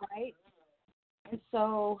 right? And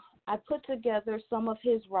so I put together some of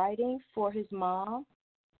his writing for his mom.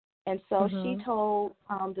 And so she told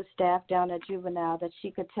the staff down at Juvenile that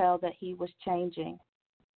she could tell that he was changing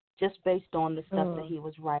just based on the stuff that he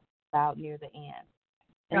was writing about near the end.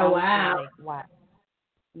 And I was like, wow.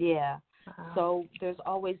 Yeah. So there's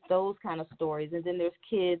always those kind of stories. And then there's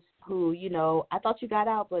kids who, I thought you got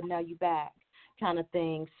out, but now you back. kind of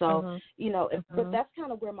thing. So, but that's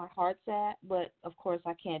kind of where my heart's at. But, of course,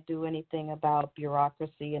 I can't do anything about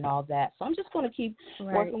bureaucracy and all that. So I'm just going to keep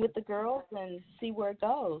working with the girls and see where it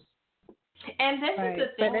goes. And this is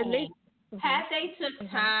the thing. Had they took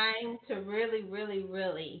time to really, really,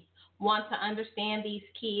 really want to understand these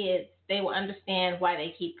kids, they will understand why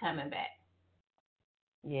they keep coming back.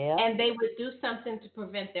 Yeah. And they would do something to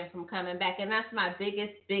prevent them from coming back. And that's my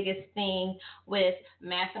biggest thing with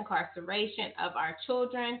mass incarceration of our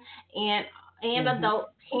children and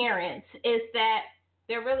adult parents is that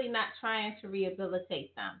they're really not trying to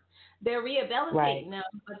rehabilitate them. They're rehabilitating them,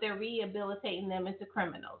 but they're rehabilitating them into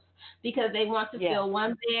criminals because they want to fill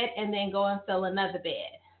one bed and then go and fill another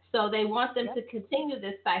bed. So they want them to continue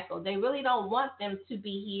this cycle. They really don't want them to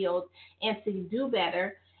be healed and to do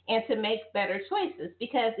better and to make better choices.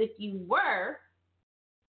 Because if you were,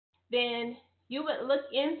 then you would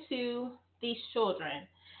look into these children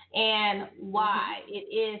and why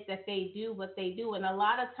it is that they do what they do. And a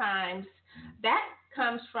lot of times that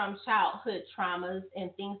comes from childhood traumas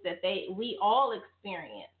and things that we all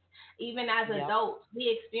experience. Even as adults, we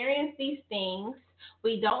experience these things.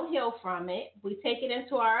 We don't heal from it. We take it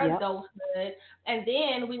into our adulthood, and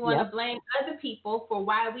then we want to blame other people for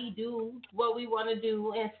why we do what we want to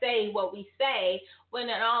do and say what we say, when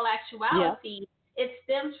in all actuality, it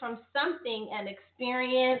stems from something, an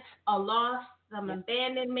experience, a loss, some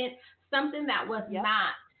abandonment, something that was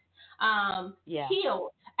not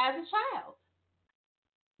healed as a child.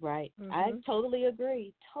 Right. I totally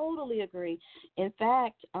agree. Totally agree. In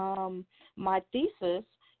fact, my thesis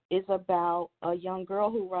is about a young girl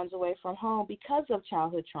who runs away from home because of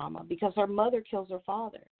childhood trauma, because her mother kills her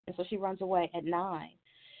father. And so she runs away at 9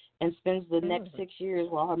 and spends the next 6 years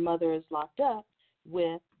while her mother is locked up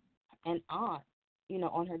with an aunt,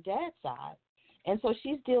 on her dad's side. And so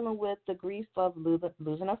she's dealing with the grief of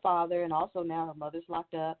losing her father, and also now her mother's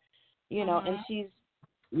locked up, and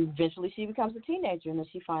eventually she becomes a teenager and then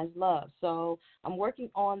she finds love. So I'm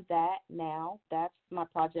working on that now. That's my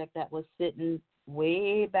project that was sitting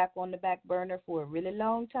way back on the back burner for a really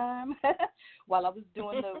long time while I was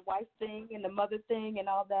doing the wife thing and the mother thing and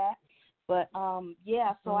all that. But,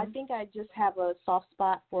 so I think I just have a soft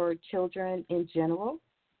spot for children in general.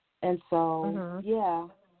 And so,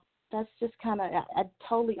 that's just kind of, I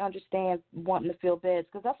totally understand wanting to fill beds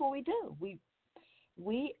because that's what we do. We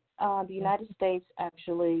the United States,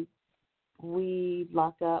 actually, we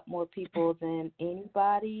lock up more people than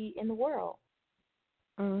anybody in the world.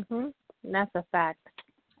 That's a fact.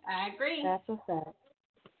 I agree. That's a fact.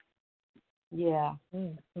 Yeah.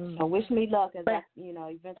 So wish me luck as I,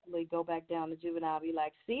 eventually go back down to juvenile and be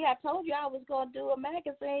like, see, I told you I was going to do a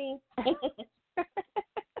magazine.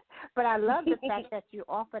 But I love the fact that you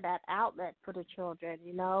offer that outlet for the children,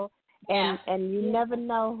 and you never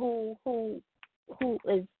know who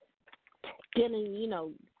is getting,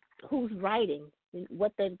 who's writing,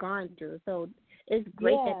 what they've gone through. So it's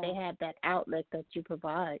great that they have that outlet that you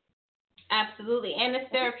provide. Absolutely. And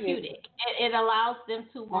it's therapeutic. It allows them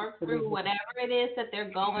to work through whatever it is that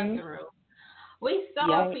they're going through. We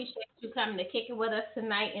so appreciate you coming to kick it with us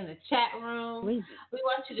tonight in the chat room. We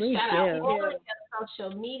want you to shout out all of your social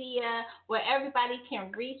media, where everybody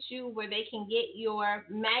can reach you, where they can get your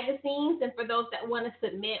magazines, and for those that want to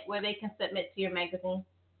submit, where they can submit to your magazine.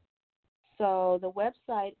 So the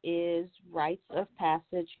website is Rites of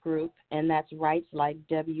Passage Group, and that's Rites like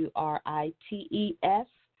WRITES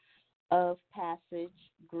of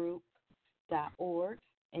Passage Group.org.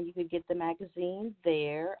 And you could get the magazine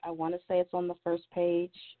there. I want to say it's on the first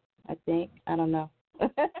page, I think. I don't know.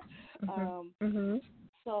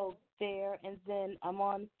 So there, and then I'm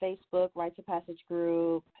on Facebook, Rites of Passage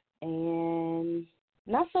Group, and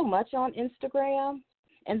not so much on Instagram.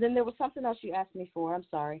 And then there was something else you asked me for. I'm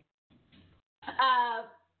sorry.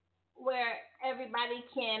 Where everybody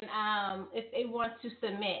can, if they want to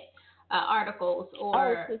submit articles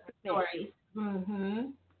or stories.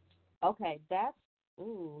 Okay, that's,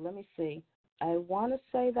 let me see. I want to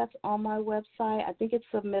say that's on my website. I think it's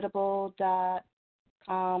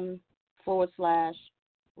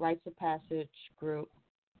submittable.com/Rites of Passage Group,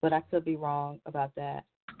 but I could be wrong about that.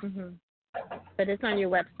 But it's on your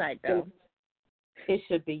website, though. It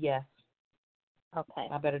should be, yes. Okay.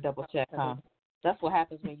 I better double check, huh? That's what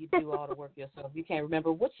happens when you do all the work yourself. You can't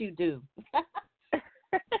remember what you do.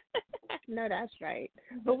 No, that's right.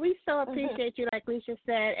 But we so appreciate you, like Lissha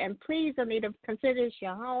said. And please, Onita, consider this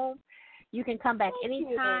your home. You can come back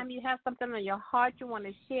anytime you have something on your heart you want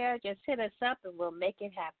to share. Just hit us up and we'll make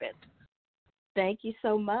it happen. Thank you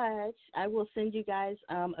so much. I will send you guys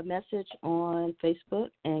a message on Facebook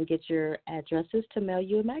and get your addresses to mail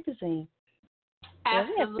you a magazine.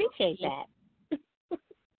 Absolutely. Well, we appreciate that.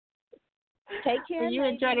 Take care. You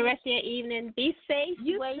enjoy the rest of your evening. Be safe.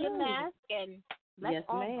 Wear your mask and yes,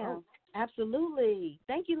 ma'am. Absolutely.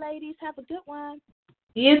 Thank you, ladies. Have a good one.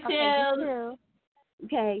 You Okay, you too. too.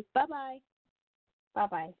 Okay. Bye-bye.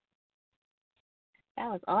 Bye-bye. That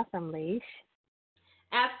was awesome, Leash.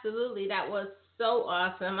 Absolutely. That was so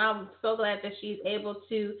awesome. I'm so glad that she's able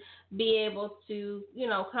to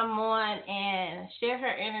come on and share her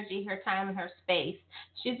energy, her time, and her space.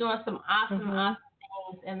 She's doing some awesome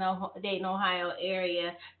things in the Dayton, Ohio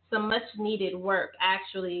area. Some much needed work,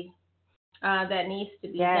 actually, that needs to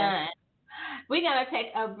be done. We're going to take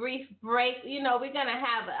a brief break. We're going to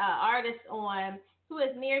have an artist on who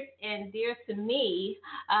is near and dear to me.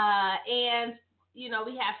 And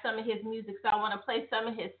we have some of his music, so I want to play some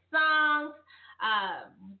of his songs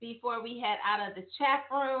before we head out of the chat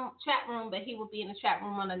room, but he will be in the chat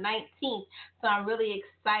room on the 19th, so I'm really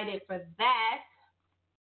excited for that.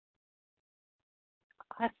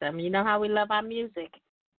 Awesome. You know how we love our music.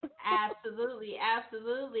 Absolutely,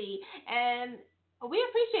 absolutely. And we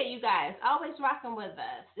appreciate you guys always rocking with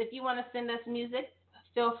us. If you want to send us music,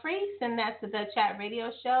 feel free. Send that to the Chat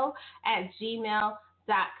Radio Show at gmail.com.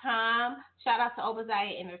 Shout out to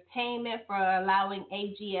Obadiah Entertainment for allowing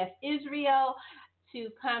AGS Israel to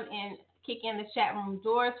come and kick in the chat room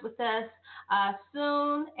doors with us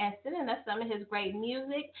soon and sending us some of his great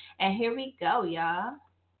music. And here we go, y'all.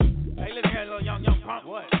 Hey, listen here, little young punk.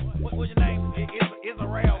 What's your name?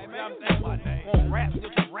 Israel. You know what I'm saying? What? Want rap?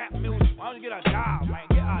 Get some rap music. Why don't you get a job, man?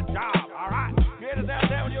 Get a job, all right? Hear this out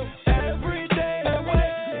there with you? Every day I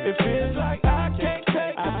wake, it feels like I can't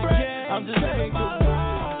take a break. I'm just living my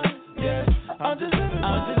life. Yeah, I'm just living my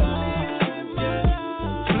life.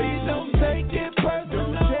 Yeah. Please don't take it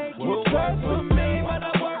personal. What works for me when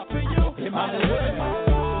I work for you. I'm just living my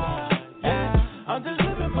life. Yeah, I'm just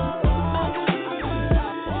living my life.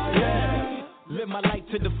 Live my life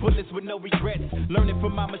to the fullest with no regrets. Learning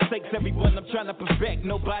from my mistakes, everyone I'm trying to perfect.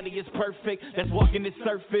 Nobody is perfect, that's walking the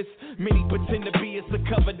surface. Many pretend to be, it's the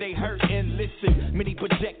cover they hurt and listen. Many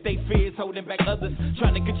project they fears, holding back others.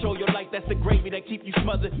 Trying to control your life, that's the gravy that keep you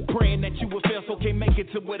smothered. Praying that you will fail, so can't make it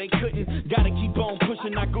to where they couldn't. Gotta keep on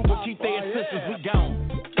pushing, our group will keep their assistance. We gone.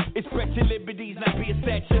 Express your liberties, not be a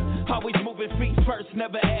statue. Always moving feet first,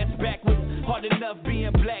 never ass backwards. Hard enough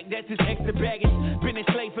being black, that's just extra baggage. Been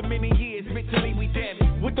enslaved for many years, mentally we damaged.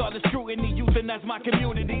 With all the scrutiny, euthanize my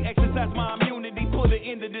community. Exercise my immunity, put an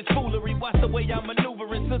end to this foolery. Watch the way I'm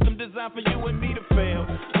maneuvering, system designed for you and me to fail.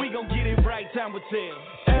 We gon' get it right, time will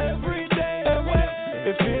tell. Every day I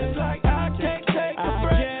wake, it feels like I can't take a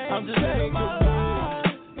break. I'm just living my life.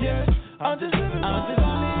 Yeah, I'm just living my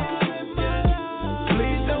life.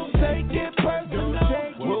 Please don't take it personal.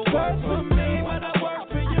 What works for me when I work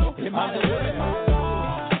for you. I'm just living my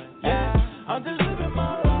life. Yeah, I'm just living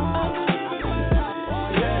my life.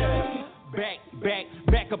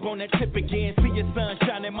 Back up on that tip again. See your sun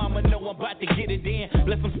shining, mama know I'm about to get it in.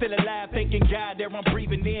 Bless I'm still alive, thanking God that I'm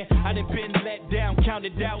breathing in. I done been let down,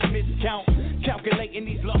 counted out, miscount. Calculating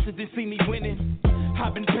these losses and see me winning.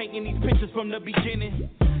 I've been painting these pictures from the beginning.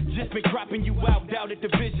 Just been cropping you out at the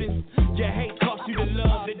vision. Your hate cost you the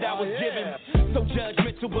love that I was given. So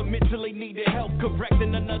judgmental but mentally needed help.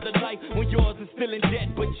 Correcting another life when yours is still in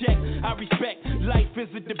debt. But check, I respect, life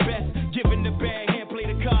isn't the best. Giving the bad hand, play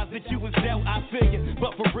the cards that you was dealt. I feel you,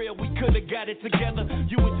 but for real, we could've got it together.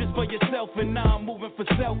 You was just for yourself and now I'm moving for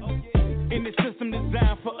self. In the system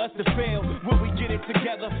designed for us to fail. Will we get it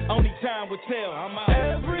together? Only time will tell. I'm out.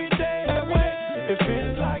 Every day I wake, it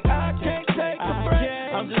feels like I can't take a break.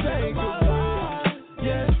 I'm just saying goodbye.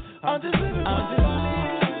 Yeah, I'm just living my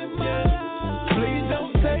life. Yeah, please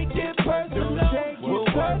don't take it personal.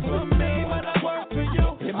 What works for me when I work for you.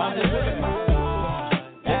 I'm just living my life.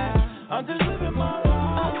 Yeah, I'm just living my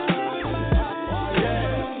life.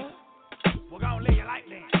 Yeah. We're gonna live your life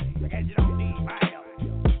then. I guess you don't need my help.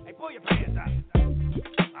 Hey, pull your pants up.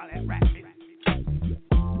 All that rap shit.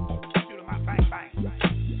 Shoot 'em out, bang, bang.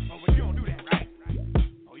 Oh, but you don't do that, right?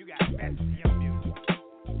 Oh, you got best in your music.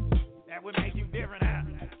 That would make you different, huh?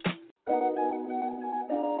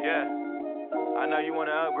 Yeah, I know you want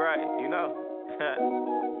to upgrade, you know.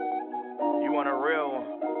 You want a real one.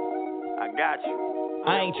 I got you.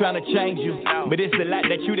 I ain't trying to change you, but it's a lot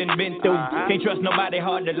that you done been through. Can't trust nobody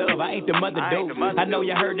hard to love, I ain't the mother dude. I know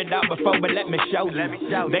you heard it out before, but let me show you.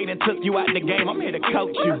 They done took you out the game, I'm here to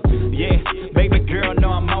coach you. Yeah, baby girl, know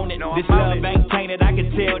I'm on it. This love ain't tainted, I can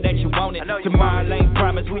tell that you want it. Tomorrow ain't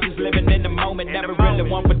promised, we just living in the moment. Never really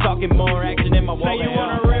one for talking, more action in my walk. Say you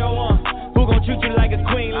want a real one, who gon' treat you like a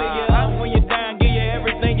queen? Leave you up when you're down, give you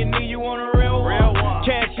everything you need. You want a real one,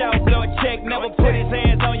 cash out, blow a check, never put his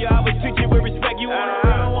hands on you. I always treat you with respect. You want a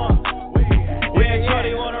real one? Yeah,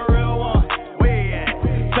 shorty want a real one.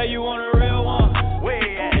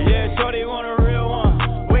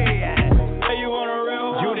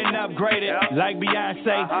 like Beyonce.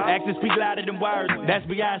 Actions speak louder than words, that's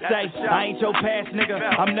Beyonce. I ain't your past, nigga,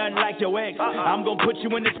 I'm nothing like your ex. I'm gonna put you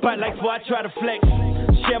in the spotlight before I try to flex.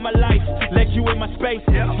 Share my life, let you in my space.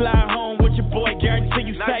 Slide home with your boy,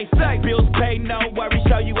 guarantee you safe. Bills paid, no worry,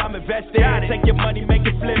 show you I'm invested. Take your money, make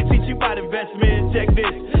it flip, teach you about investment. Check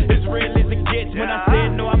this, as real as it gets. When I say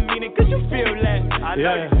it, no, I mean it, cause you feel that.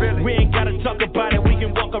 We ain't gotta talk about it, we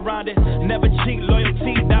can walk around it. Never cheat,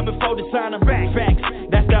 loyalty, down before the sign of facts.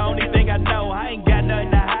 That's the only thing I know, I ain't got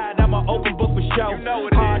nothing to hide, I'm an open book for show.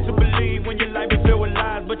 Hard to believe when your life is filled with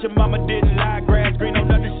lies, but your mama didn't lie. Grass green on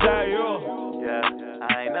the other side, Yeah,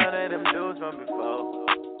 I ain't none of them dudes from before.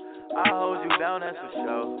 I hold you down, that's for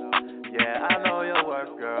sure. Yeah, I know your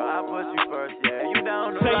worth, girl. I put you first, yeah, you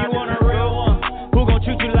down the say you want a real one, who gon'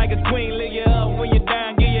 treat you like a queen, lift you up when you're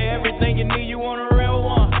down, give you everything you need. You want a real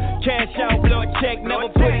one, cash out, blow a check, never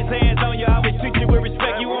put his hand